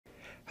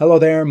Hello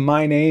there,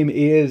 my name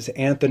is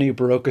Anthony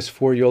Barocas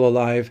for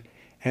YoloLive,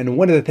 and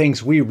one of the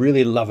things we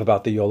really love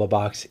about the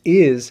YoloBox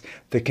is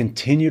the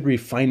continued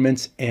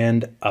refinements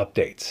and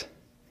updates.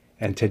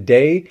 And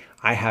today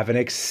I have an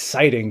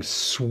exciting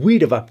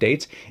suite of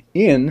updates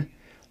in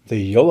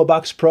the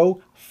YoloBox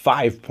Pro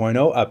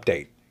 5.0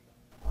 update.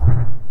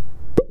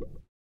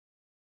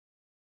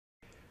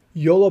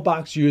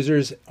 YoloBox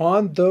users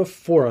on the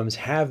forums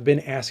have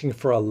been asking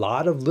for a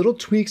lot of little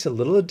tweaks,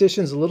 little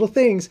additions, little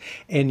things,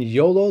 and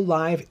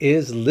YoloLive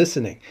is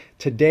listening.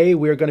 Today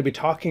we're going to be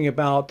talking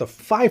about the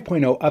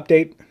 5.0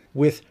 update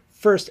with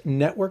first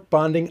network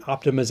bonding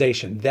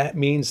optimization. That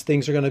means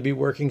things are going to be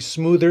working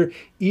smoother,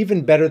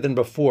 even better than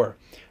before.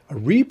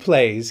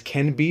 Replays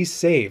can be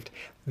saved.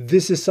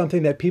 This is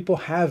something that people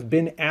have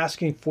been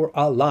asking for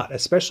a lot,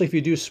 especially if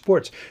you do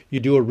sports. You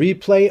do a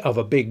replay of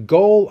a big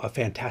goal, a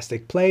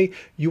fantastic play,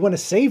 you want to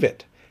save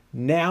it.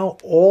 Now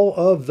all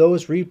of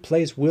those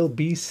replays will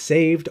be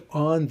saved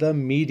on the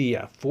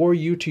media for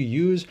you to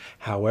use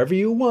however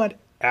you want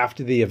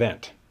after the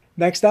event.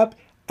 Next up,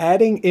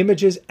 adding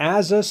images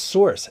as a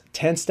source,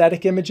 10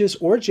 static images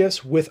or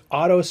GIFs with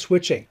auto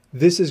switching.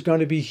 This is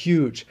going to be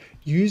huge.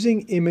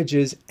 Using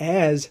images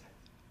as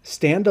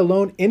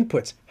standalone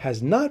inputs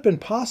has not been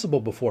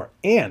possible before,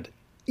 and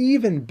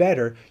even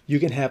better, you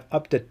can have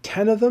up to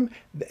 10 of them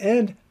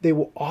and they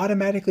will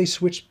automatically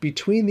switch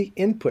between the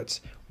inputs.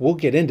 We'll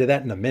get into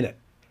that in a minute.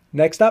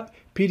 Next up,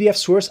 PDF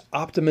source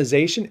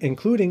optimization,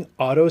 including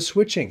auto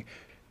switching.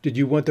 Did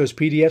you want those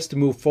PDFs to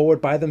move forward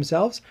by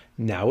themselves?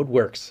 Now it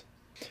works.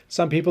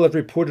 Some people have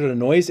reported a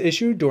noise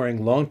issue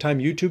during long-time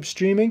YouTube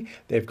streaming.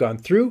 They've gone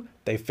through,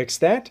 they fixed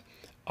that.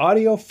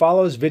 Audio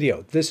follows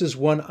video. This is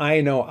one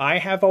I know I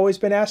have always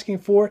been asking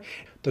for.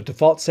 The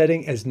default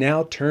setting is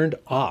now turned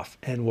off,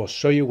 and we'll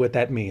show you what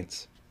that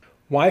means.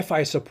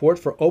 Wi-Fi support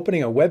for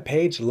opening a web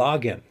page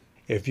login.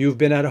 If you've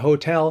been at a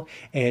hotel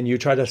and you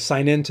try to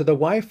sign into the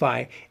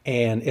Wi-Fi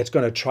and it's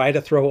going to try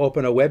to throw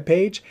open a web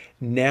page,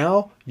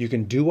 now you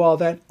can do all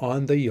that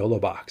on the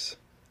YoloBox.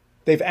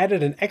 They've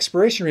added an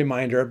expiration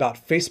reminder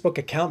about Facebook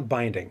account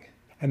binding.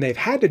 And they've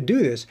had to do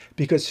this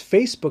because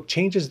Facebook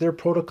changes their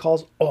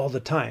protocols all the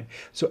time.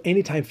 So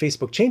anytime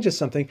Facebook changes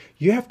something,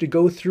 you have to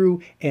go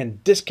through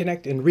and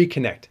disconnect and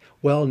reconnect.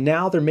 Well,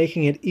 now they're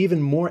making it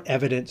even more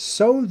evident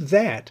so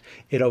that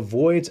it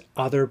avoids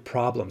other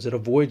problems. It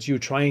avoids you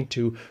trying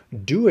to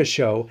do a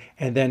show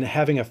and then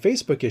having a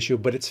Facebook issue,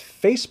 but it's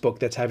Facebook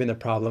that's having the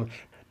problem,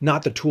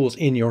 not the tools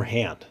in your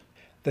hand.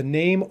 The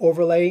name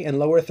overlay in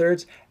lower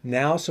thirds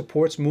now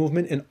supports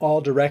movement in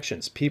all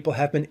directions. People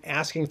have been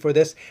asking for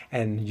this,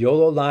 and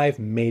YoloLive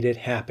made it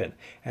happen.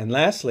 And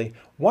lastly,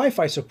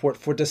 Wi-Fi support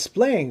for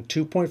displaying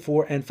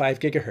 2.4 and 5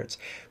 gigahertz.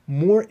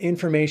 More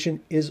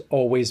information is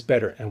always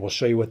better, and we'll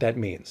show you what that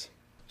means.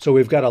 So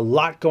we've got a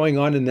lot going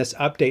on in this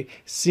update,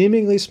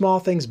 seemingly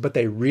small things, but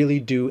they really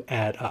do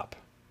add up.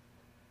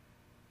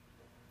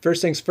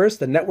 First things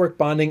first, the network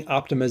bonding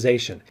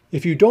optimization.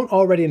 If you don't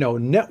already know,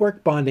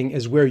 network bonding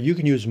is where you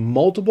can use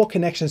multiple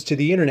connections to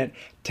the internet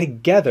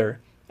together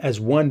as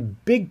one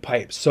big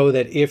pipe, so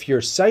that if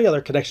your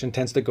cellular connection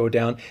tends to go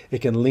down,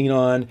 it can lean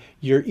on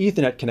your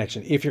Ethernet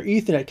connection. If your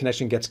Ethernet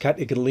connection gets cut,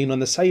 it can lean on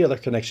the cellular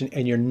connection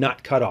and you're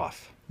not cut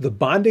off. The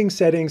bonding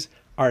settings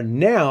are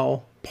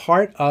now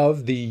part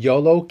of the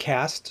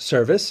YoloCast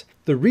service.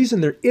 The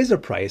reason there is a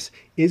price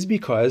is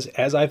because,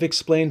 as I've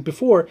explained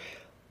before,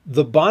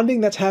 the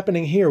bonding that's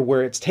happening here,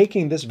 where it's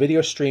taking this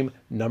video stream,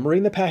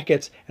 numbering the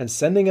packets, and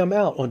sending them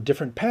out on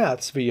different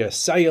paths via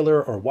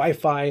cellular or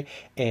Wi-Fi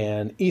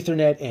and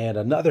Ethernet and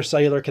another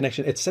cellular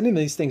connection, it's sending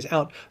these things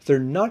out. They're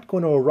not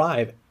going to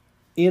arrive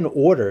in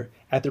order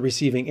at the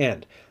receiving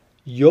end.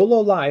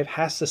 YoloLive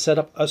has to set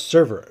up a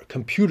server,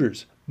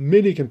 computers,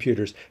 mini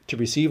computers, to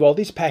receive all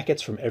these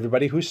packets from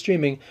everybody who's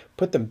streaming,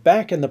 put them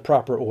back in the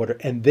proper order,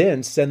 and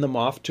then send them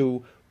off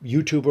to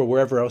YouTube or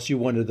wherever else you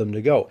wanted them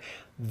to go.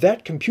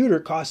 That computer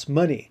costs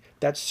money.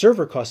 That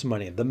server costs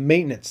money. The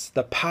maintenance,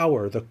 the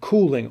power, the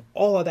cooling,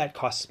 all of that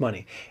costs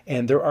money.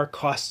 And there are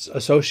costs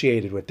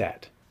associated with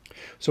that.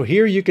 So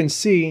here you can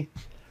see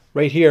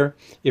right here,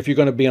 if you're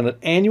going to be on an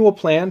annual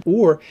plan,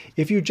 or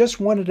if you just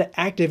wanted to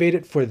activate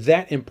it for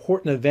that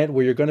important event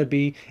where you're going to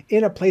be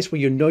in a place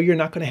where you know you're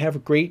not going to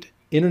have great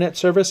internet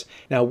service.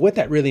 Now what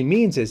that really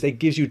means is it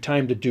gives you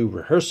time to do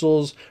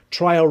rehearsals,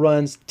 trial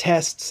runs,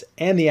 tests,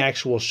 and the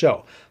actual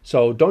show.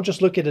 So don't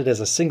just look at it as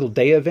a single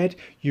day event.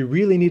 You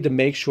really need to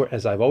make sure,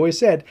 as I've always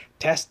said,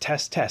 test,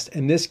 test, test.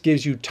 And this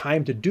gives you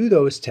time to do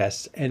those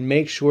tests and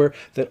make sure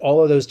that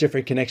all of those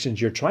different connections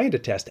you're trying to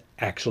test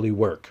actually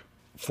work.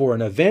 For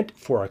an event,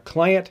 for a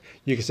client,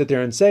 you can sit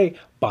there and say,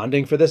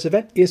 bonding for this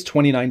event is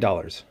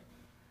 $29.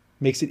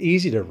 Makes it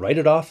easy to write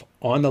it off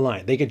on the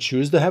line. They can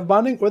choose to have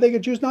bonding or they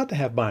can choose not to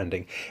have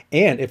bonding.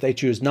 And if they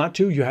choose not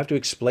to, you have to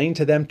explain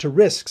to them to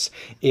risks.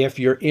 If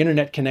your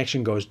internet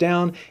connection goes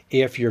down,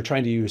 if you're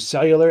trying to use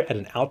cellular at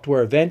an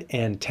outdoor event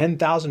and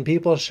 10,000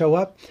 people show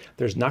up,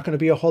 there's not going to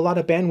be a whole lot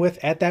of bandwidth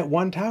at that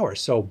one tower.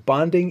 So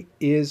bonding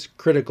is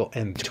critical,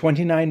 and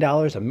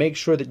 $29 to make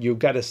sure that you've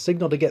got a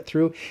signal to get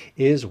through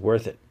is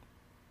worth it.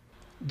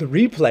 The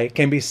replay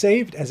can be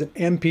saved as an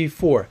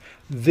MP4.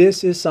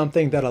 This is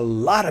something that a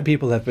lot of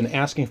people have been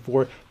asking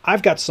for.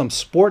 I've got some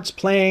sports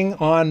playing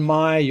on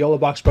my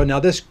YoloBox Pro. Now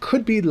this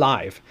could be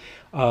live.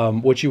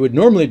 What you would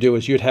normally do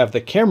is you'd have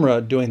the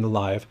camera doing the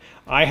live.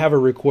 I have a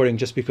recording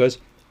just because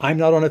I'm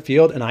not on a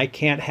field and I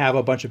can't have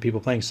a bunch of people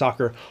playing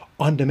soccer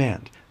on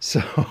demand.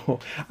 So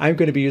I'm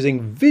going to be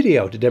using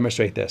video to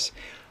demonstrate this.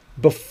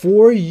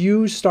 Before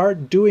you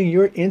start doing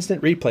your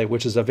instant replay,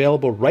 which is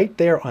available right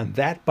there on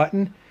that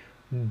button,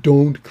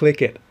 don't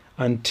click it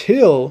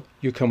until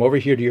you come over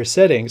here to your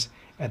settings.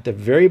 At the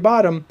very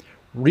bottom,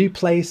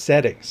 replay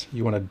settings.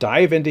 You want to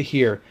dive into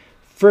here.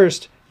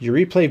 First, your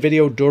replay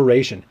video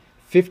duration,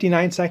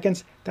 59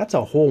 seconds. That's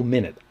a whole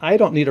minute. I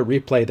don't need a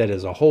replay that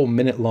is a whole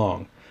minute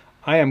long.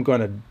 I am going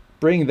to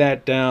bring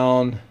that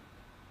down.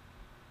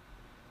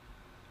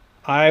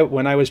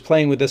 When I was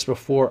playing with this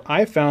before,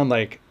 I found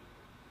like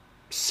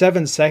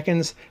 7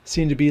 seconds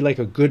seemed to be like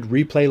a good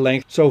replay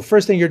length. So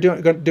first thing you're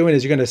doing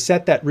is you're going to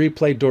set that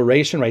replay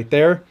duration right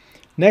there.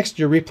 Next,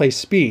 your replay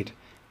speed.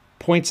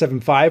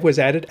 0.75 was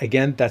added.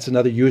 Again, that's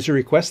another user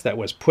request that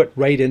was put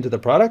right into the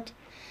product.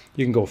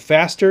 You can go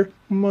faster.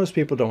 Most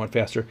people don't want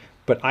faster,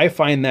 but I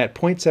find that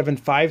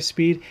 0.75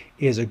 speed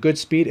is a good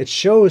speed. It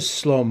shows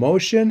slow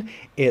motion.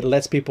 It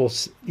lets people,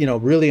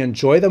 really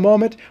enjoy the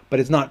moment, but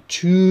it's not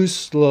too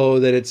slow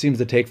that it seems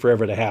to take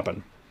forever to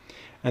happen.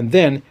 And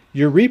then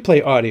your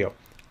replay audio.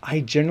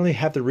 I generally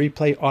have the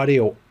replay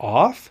audio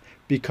off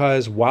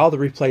because while the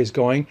replay is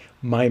going,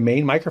 my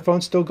main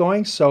microphone's still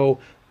going, so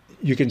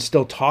you can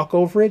still talk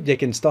over it. You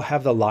can still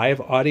have the live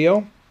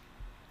audio.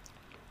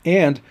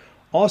 And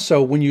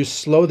also, when you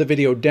slow the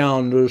video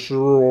down,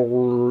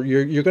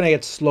 you're going to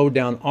get slowed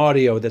down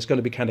audio that's going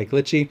to be kind of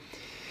glitchy.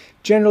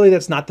 Generally,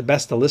 that's not the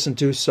best to listen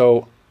to,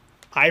 so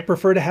I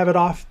prefer to have it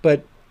off.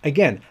 But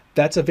again,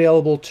 that's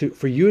available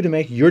for you to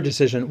make your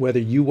decision whether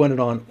you want it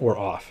on or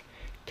off.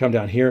 Come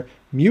down here,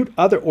 mute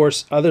other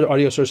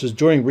audio sources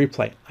during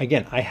replay.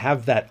 Again, I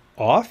have that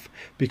off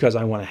because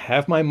I want to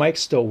have my mic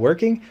still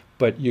working,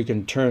 but you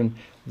can turn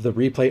the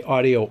replay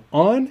audio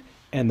on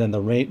and then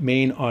the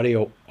main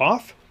audio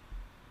off.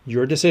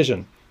 Your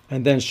decision.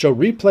 And then show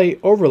replay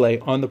overlay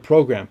on the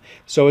program.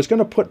 So it's going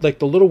to put like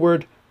the little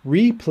word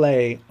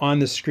replay on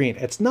the screen.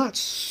 It's not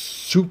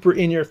super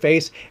in your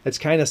face. It's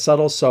kind of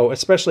subtle. So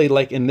especially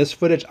like in this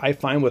footage, I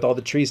find with all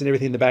the trees and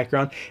everything in the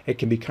background, it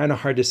can be kind of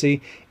hard to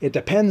see. It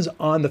depends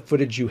on the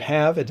footage you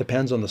have. It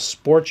depends on the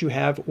sport you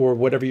have or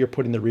whatever you're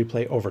putting the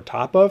replay over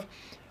top of,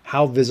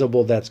 how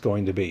visible that's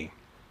going to be.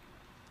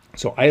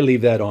 So I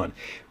leave that on.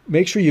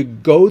 Make sure you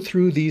go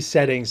through these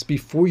settings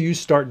before you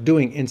start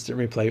doing instant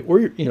replay,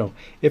 or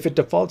if it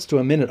defaults to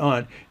a minute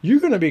on, you're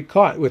going to be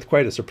caught with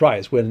quite a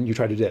surprise when you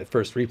try to do that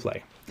first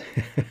replay.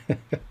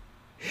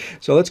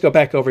 So let's go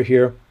back over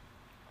here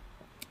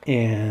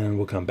and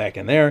we'll come back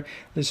in there.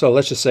 So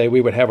let's just say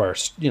we would have our,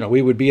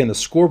 we would be in the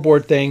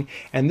scoreboard thing.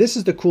 And this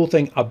is the cool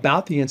thing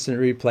about the instant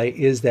replay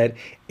is that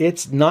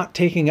it's not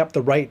taking up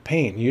the right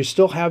pane. You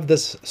still have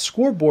this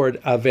scoreboard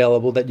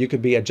available that you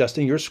could be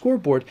adjusting your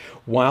scoreboard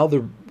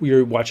while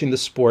you're watching the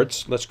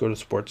sports. Let's go to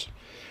sports.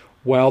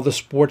 While the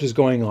sport is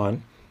going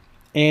on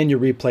and your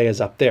replay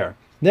is up there.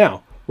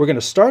 Now, we're going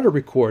to start a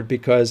record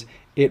because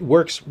it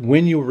works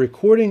when you're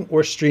recording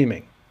or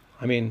streaming.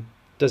 I mean,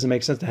 doesn't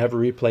make sense to have a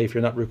replay if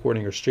you're not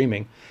recording or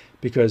streaming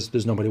because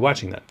there's nobody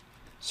watching that.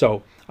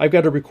 So I've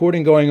got a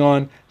recording going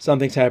on.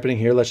 Something's happening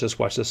here. Let's just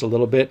watch this a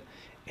little bit.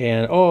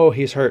 And oh,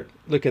 he's hurt.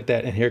 Look at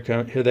that. And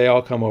here they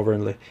all come over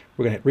and we're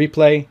going to hit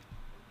replay.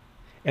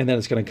 And then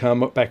it's going to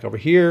come back over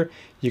here.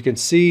 You can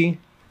see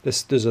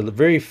this. There's a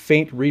very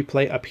faint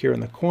replay up here in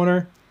the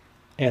corner.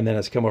 And then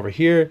it's come over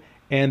here.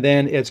 And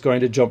then it's going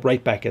to jump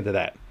right back into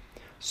that.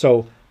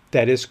 So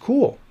that is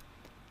cool.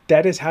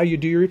 That is how you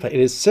do your replay.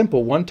 It is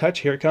simple. One touch.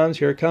 Here it comes.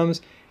 Here it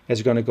comes. Is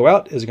it going to go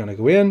out? Is it going to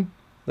go in?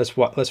 Let's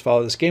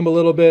follow this game a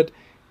little bit.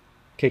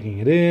 Kicking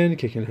it in.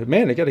 Kicking it.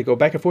 Man, I got to go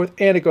back and forth.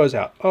 And it goes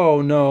out.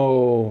 Oh,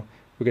 no.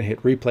 We're going to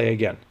hit replay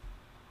again.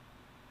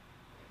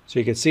 So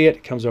you can see it.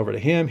 It comes over to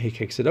him. He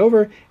kicks it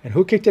over. And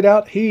who kicked it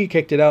out? He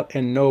kicked it out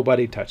and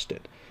nobody touched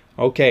it.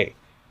 Okay.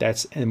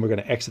 And we're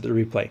going to exit the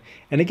replay.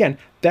 And again,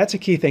 that's a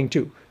key thing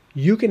too.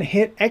 You can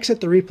hit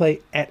exit the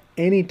replay at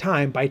any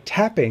time by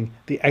tapping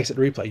the exit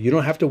replay. You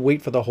don't have to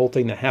wait for the whole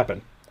thing to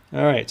happen.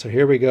 All right, so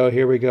here we go,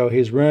 here we go.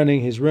 He's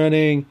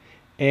running,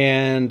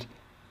 and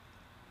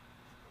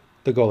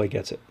the goalie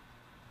gets it.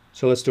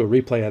 So let's do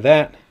a replay of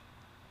that.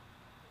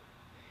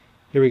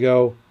 Here we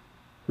go.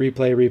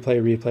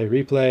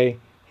 Replay.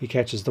 He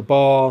catches the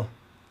ball.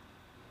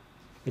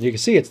 And you can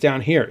see it's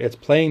down here. It's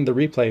playing the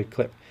replay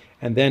clip.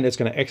 And then it's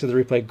going to exit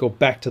the replay, go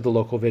back to the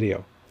local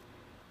video.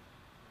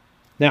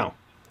 Now,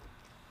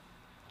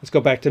 let's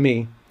go back to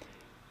me.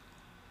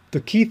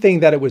 The key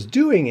thing that it was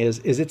doing is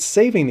it's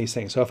saving these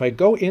things. So if I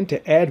go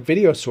into add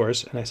video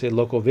source and I say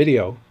local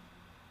video,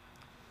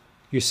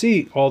 you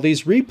see all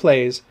these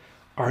replays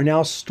are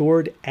now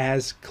stored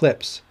as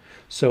clips.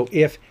 So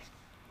if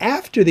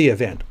after the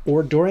event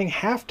or during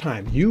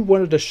halftime you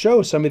wanted to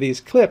show some of these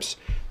clips,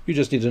 you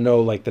just need to know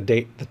like the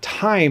date, the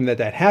time that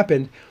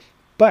happened.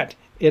 But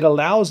it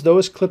allows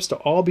those clips to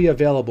all be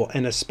available.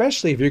 And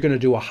especially if you're going to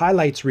do a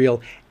highlights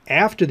reel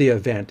after the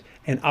event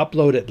and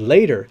upload it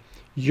later,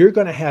 you're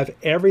going to have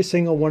every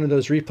single one of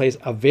those replays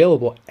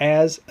available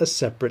as a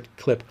separate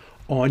clip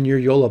on your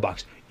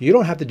YoloBox. You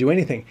don't have to do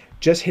anything.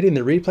 Just hitting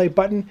the replay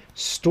button,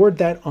 stored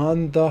that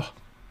on the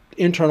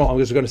internal, I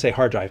was going to say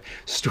hard drive,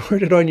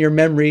 stored it on your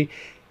memory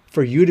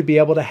for you to be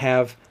able to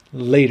have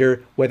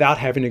later without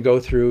having to go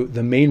through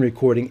the main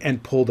recording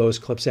and pull those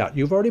clips out.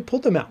 You've already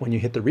pulled them out when you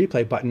hit the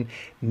replay button.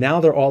 Now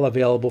they're all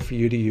available for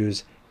you to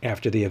use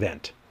after the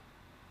event.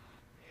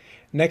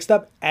 Next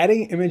up,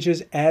 adding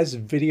images as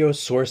video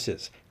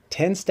sources.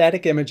 10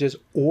 static images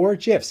or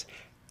GIFs.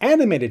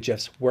 Animated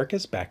GIFs work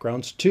as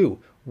backgrounds too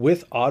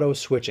with auto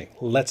switching.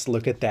 Let's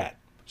look at that.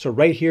 So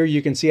right here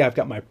you can see I've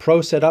got my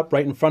Pro set up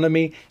right in front of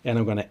me, and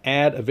I'm going to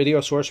add a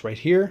video source right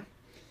here.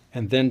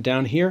 And then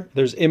down here,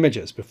 there's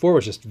images. Before it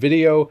was just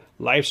video,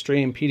 live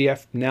stream,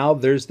 PDF. Now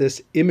there's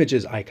this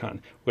images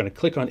icon. We're going to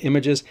click on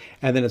images,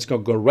 and then it's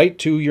going to go right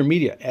to your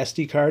media,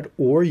 SD card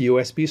or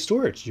USB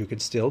storage. You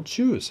could still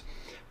choose.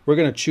 We're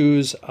going to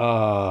choose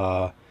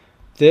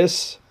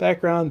this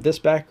background, this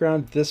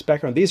background, this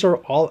background. These are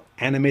all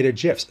animated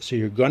GIFs, so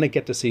you're going to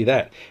get to see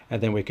that.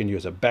 And then we can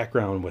use a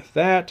background with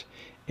that.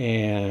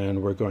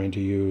 And we're going to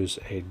use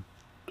a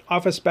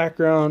office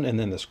background and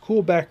then this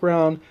cool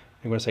background.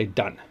 I'm going to say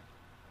done.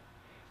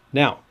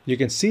 Now, you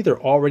can see they're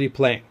already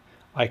playing.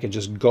 I can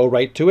just go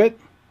right to it,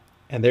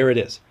 and there it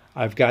is.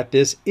 I've got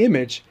this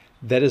image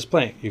that is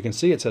playing. You can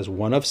see it says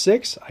 1 of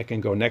 6. I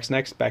can go next,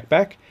 next, back,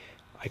 back.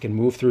 I can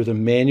move through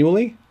them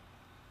manually.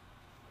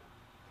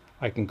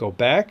 I can go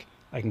back.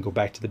 I can go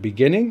back to the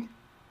beginning.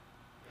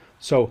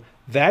 So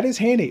that is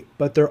handy,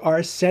 but there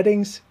are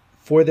settings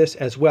for this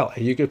as well.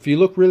 And if you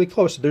look really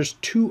close, there's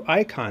 2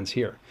 icons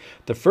here.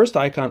 The first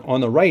icon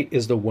on the right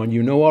is the one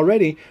you know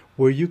already,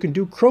 where you can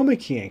do chroma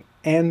keying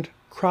and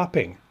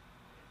cropping,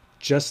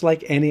 just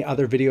like any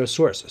other video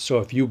source. So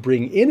if you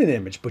bring in an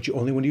image, but you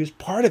only want to use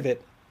part of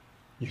it,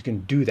 you can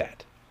do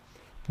that.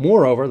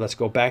 Moreover, let's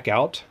go back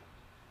out.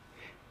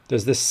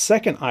 There's this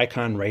second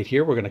icon right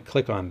here. We're going to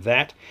click on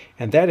that,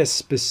 and that is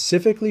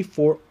specifically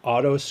for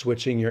auto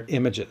switching your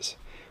images.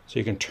 So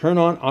you can turn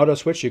on auto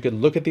switch. You can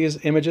look at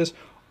these images.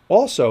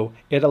 Also,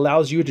 it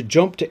allows you to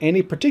jump to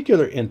any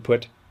particular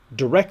input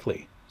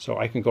directly. So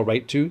I can go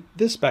right to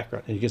this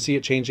background, and you can see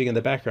it changing in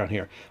the background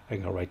here. I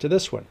can go right to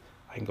this one.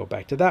 I can go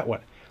back to that one.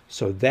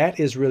 So that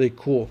is really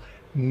cool.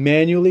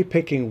 Manually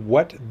picking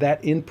what that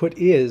input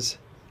is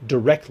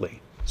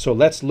directly. So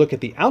let's look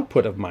at the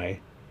output of my,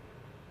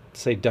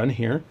 say done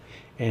here,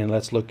 and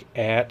let's look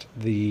at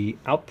the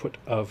output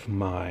of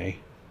my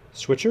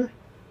switcher.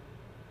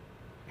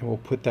 And we'll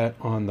put that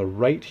on the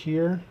right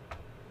here.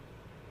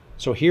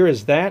 So here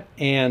is that,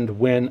 and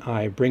when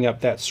I bring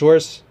up that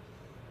source,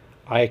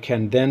 I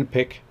can then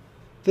pick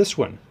this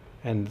one,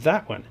 and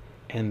that one,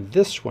 and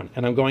this one,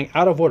 and I'm going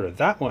out of order,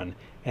 that one,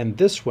 and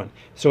this one.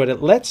 So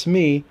it lets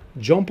me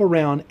jump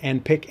around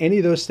and pick any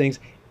of those things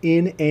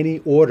in any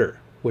order,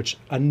 which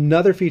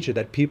another feature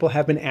that people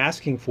have been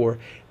asking for.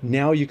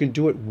 Now you can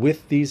do it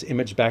with these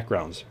image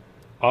backgrounds.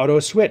 Auto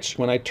switch,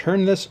 when I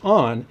turn this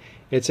on,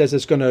 it says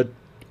it's going to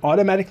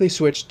automatically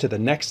switch to the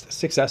next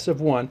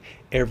successive one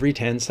every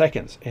 10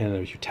 seconds. And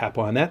if you tap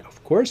on that,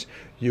 of course,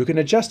 you can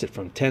adjust it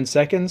from 10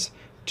 seconds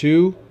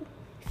to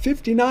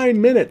 59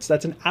 minutes.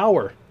 That's an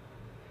hour.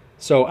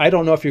 So I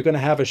don't know if you're going to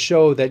have a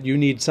show that you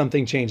need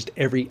something changed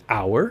every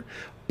hour,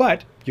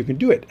 but you can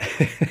do it.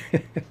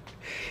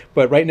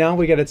 But right now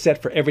we got it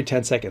set for every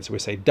 10 seconds. We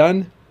say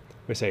done,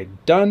 we say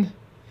done,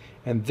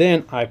 and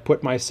then I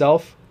put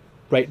myself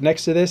right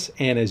next to this,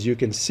 and as you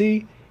can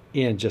see,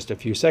 in just a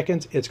few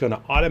seconds, it's going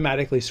to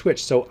automatically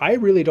switch. So I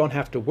really don't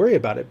have to worry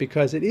about it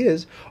because it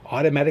is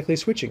automatically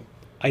switching.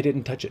 I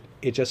didn't touch it.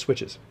 It just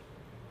switches.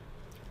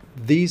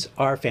 These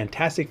are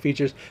fantastic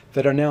features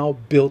that are now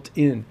built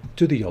in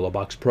to the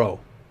YoloBox Pro.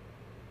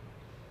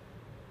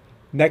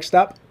 Next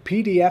up,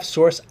 PDF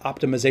source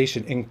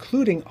optimization,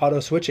 including auto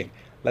switching.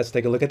 Let's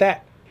take a look at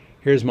that.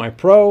 Here's my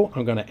Pro.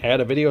 I'm going to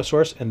add a video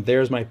source, and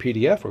there's my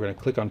PDF. We're going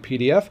to click on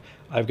PDF.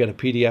 I've got a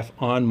PDF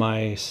on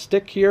my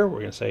stick here.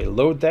 We're going to say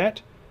load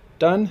that.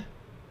 Done.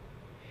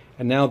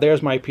 And now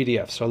there's my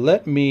PDF. So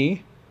let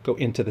me go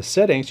into the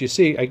settings. You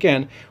see,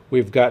 again,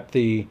 we've got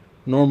the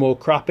normal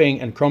cropping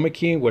and chroma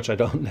keying, which I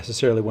don't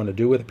necessarily want to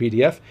do with a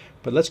PDF,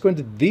 but let's go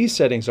into these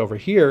settings over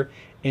here,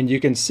 and you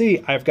can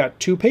see I've got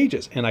 2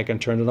 pages, and I can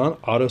turn it on,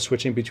 auto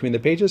switching between the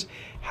pages.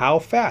 How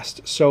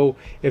fast? So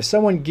if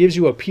someone gives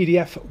you a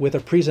PDF with a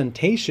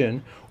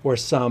presentation or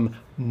some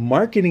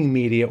marketing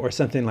media or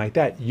something like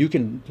that, you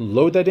can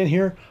load that in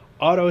here,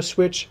 auto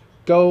switch,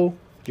 go,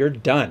 you're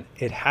done.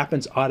 It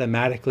happens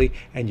automatically,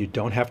 and you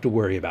don't have to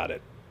worry about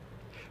it.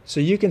 So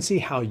you can see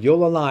how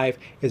YOLO Live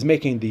is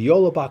making the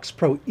YoloBox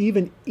Pro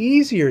even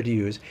easier to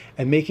use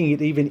and making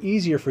it even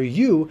easier for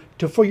you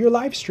for your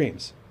live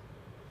streams.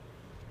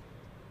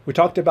 We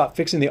talked about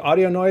fixing the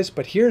audio noise,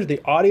 but here's the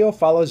audio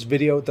follows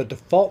video. The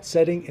default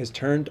setting is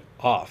turned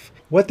off.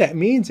 What that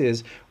means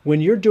is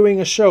when you're doing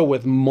a show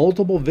with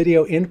multiple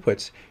video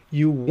inputs,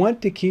 you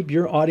want to keep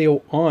your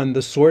audio on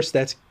the source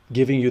that's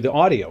giving you the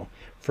audio.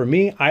 For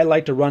me, I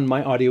like to run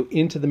my audio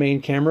into the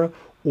main camera,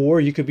 or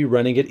you could be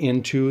running it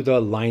into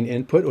the line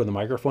input or the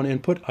microphone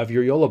input of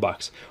your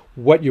YoloBox.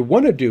 What you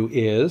want to do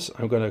is,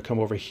 I'm going to come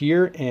over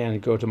here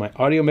and go to my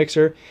audio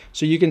mixer.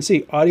 So you can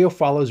see audio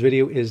follows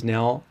video is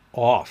now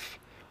off.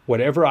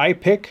 Whatever I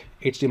pick,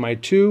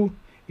 HDMI 2,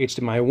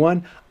 HDMI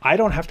 1, I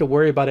don't have to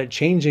worry about it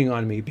changing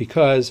on me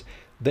because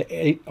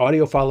the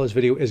audio follows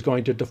video is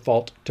going to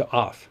default to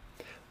off.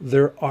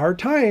 There are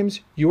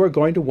times you are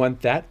going to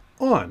want that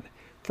on.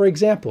 For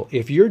example,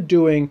 if you're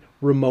doing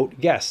remote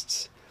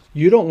guests,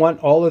 you don't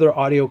want all of their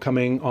audio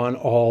coming on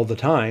all the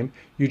time.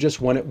 You just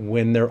want it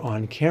when they're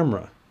on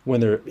camera, when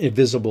they're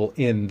visible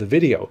in the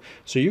video.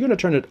 So you're going to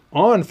turn it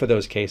on for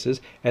those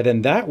cases. And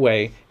then that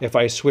way, if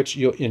I switch,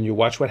 and you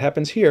watch what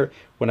happens here,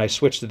 when I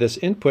switch to this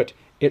input,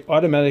 it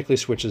automatically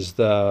switches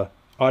the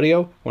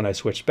audio. When I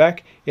switch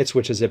back, it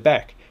switches it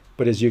back.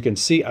 But as you can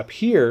see up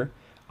here,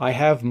 I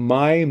have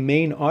my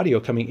main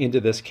audio coming into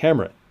this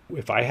camera.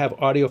 If I have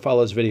audio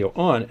follows video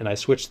on and I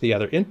switch to the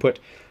other input,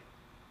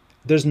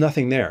 there's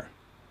nothing there.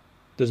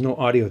 There's no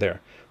audio there.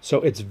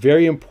 So it's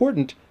very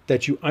important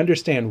that you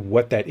understand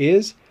what that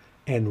is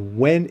and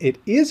when it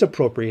is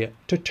appropriate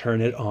to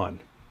turn it on.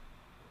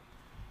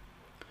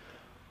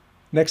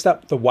 Next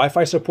up, the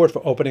Wi-Fi support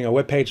for opening a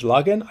web page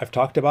login. I've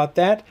talked about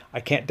that. I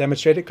can't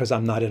demonstrate it because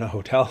I'm not in a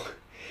hotel.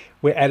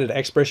 We added an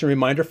expiration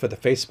reminder for the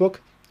Facebook.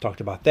 Talked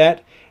about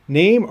that.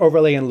 Name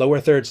overlay in lower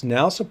thirds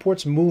now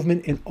supports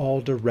movement in all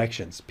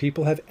directions.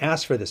 People have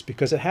asked for this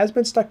because it has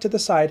been stuck to the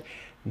side.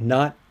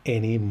 Not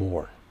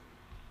anymore.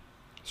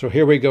 So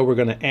here we go. We're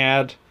going to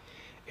add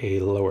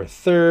a lower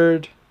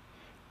third.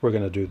 We're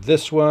going to do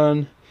this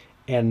one.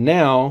 And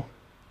now,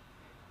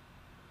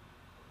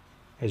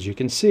 as you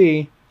can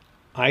see,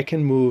 I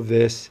can move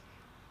this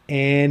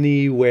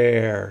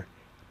anywhere.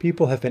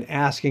 People have been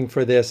asking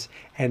for this,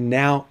 and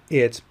now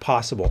it's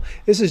possible.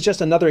 This is just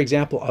another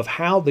example of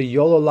how the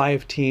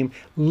YoloLive team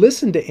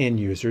listened to end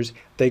users.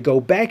 They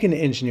go back into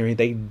engineering.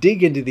 They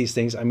dig into these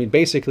things. I mean,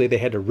 basically, they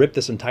had to rip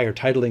this entire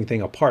titling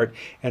thing apart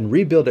and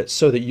rebuild it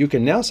so that you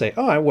can now say,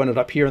 oh, I want it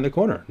up here in the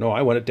corner. No,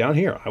 I want it down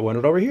here. I want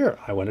it over here.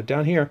 I want it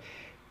down here.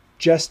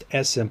 Just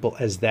as simple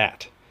as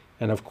that.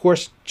 And of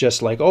course,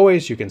 just like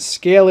always, you can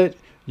scale it.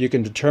 You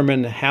can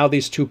determine how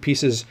these two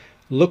pieces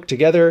look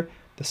together.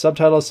 The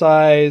subtitle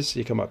size,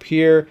 you come up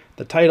here,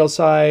 the title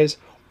size,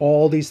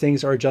 all these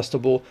things are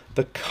adjustable.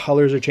 The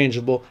colors are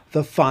changeable.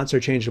 The fonts are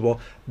changeable.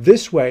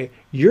 This way,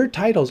 your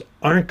titles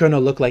aren't going to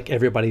look like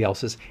everybody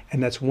else's.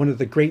 And that's one of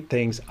the great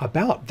things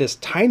about this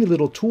tiny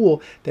little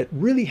tool that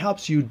really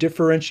helps you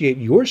differentiate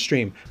your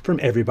stream from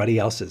everybody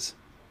else's.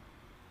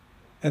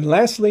 And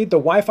lastly, the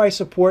Wi-Fi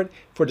support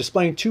for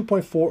displaying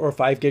 2.4 or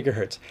 5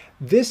 gigahertz.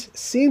 This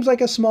seems like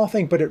a small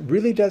thing, but it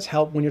really does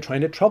help when you're trying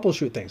to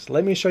troubleshoot things.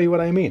 Let me show you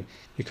what I mean.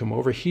 You come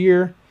over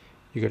here,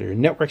 you go to your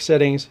network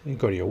settings, and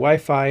go to your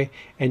Wi-Fi,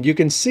 and you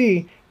can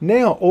see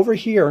now over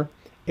here,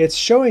 it's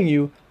showing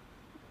you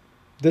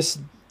this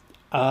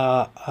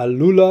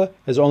Alula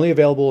is only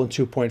available in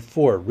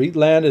 2.4.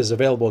 Reetland is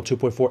available in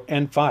 2.4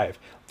 and 5.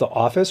 The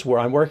office where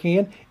I'm working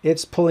in,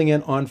 it's pulling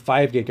in on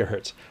 5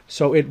 gigahertz.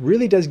 So it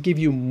really does give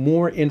you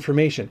more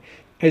information.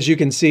 As you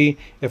can see,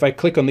 if I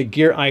click on the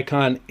gear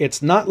icon,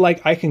 it's not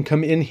like I can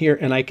come in here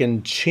and I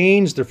can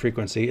change the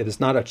frequency. It is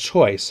not a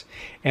choice.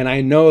 And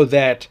I know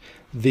that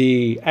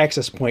the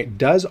access point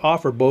does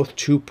offer both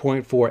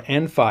 2.4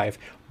 and 5,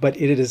 but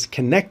it is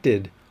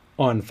connected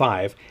on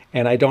 5,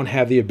 and I don't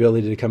have the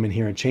ability to come in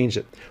here and change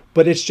it.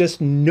 But it's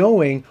just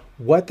knowing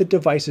what the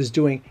device is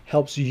doing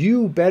helps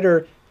you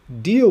better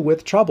deal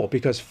with trouble,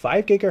 because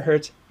 5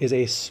 gigahertz is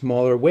a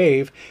smaller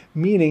wave,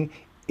 meaning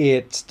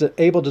it's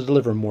able to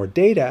deliver more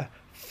data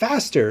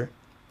faster,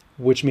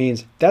 which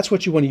means that's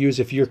what you want to use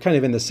if you're kind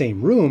of in the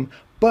same room,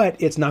 but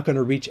it's not going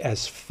to reach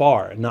as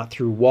far, not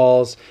through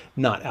walls,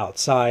 not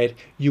outside.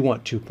 You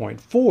want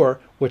 2.4,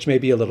 which may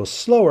be a little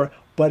slower,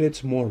 but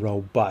it's more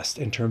robust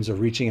in terms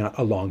of reaching out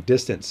a long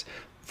distance.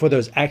 For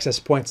those access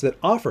points that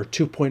offer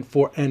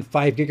 2.4 and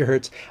 5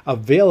 gigahertz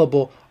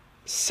available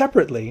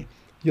separately,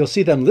 you'll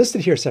see them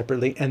listed here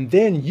separately, and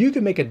then you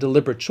can make a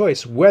deliberate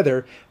choice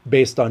whether,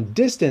 based on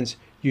distance,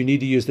 you need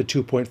to use the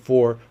 2.4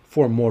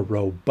 for a more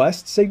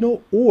robust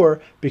signal,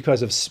 or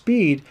because of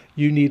speed,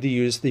 you need to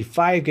use the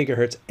 5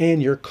 gigahertz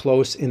and you're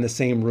close in the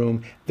same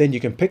room, then you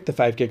can pick the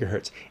 5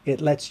 gigahertz.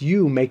 It lets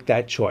you make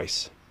that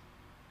choice.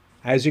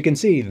 As you can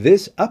see,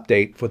 this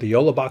update for the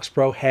YoloBox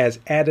Pro has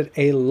added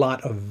a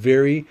lot of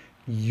very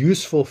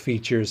useful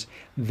features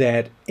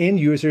that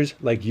end users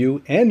like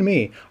you and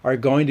me are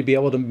going to be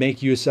able to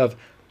make use of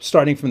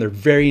starting from their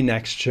very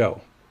next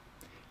show.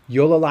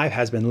 YoloLive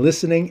has been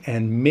listening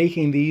and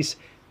making these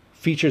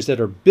features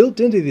that are built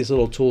into these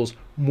little tools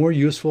more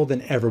useful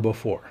than ever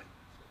before.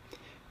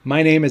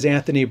 My name is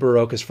Anthony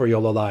Barocas for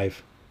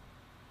YoloLive.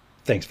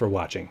 Thanks for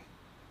watching.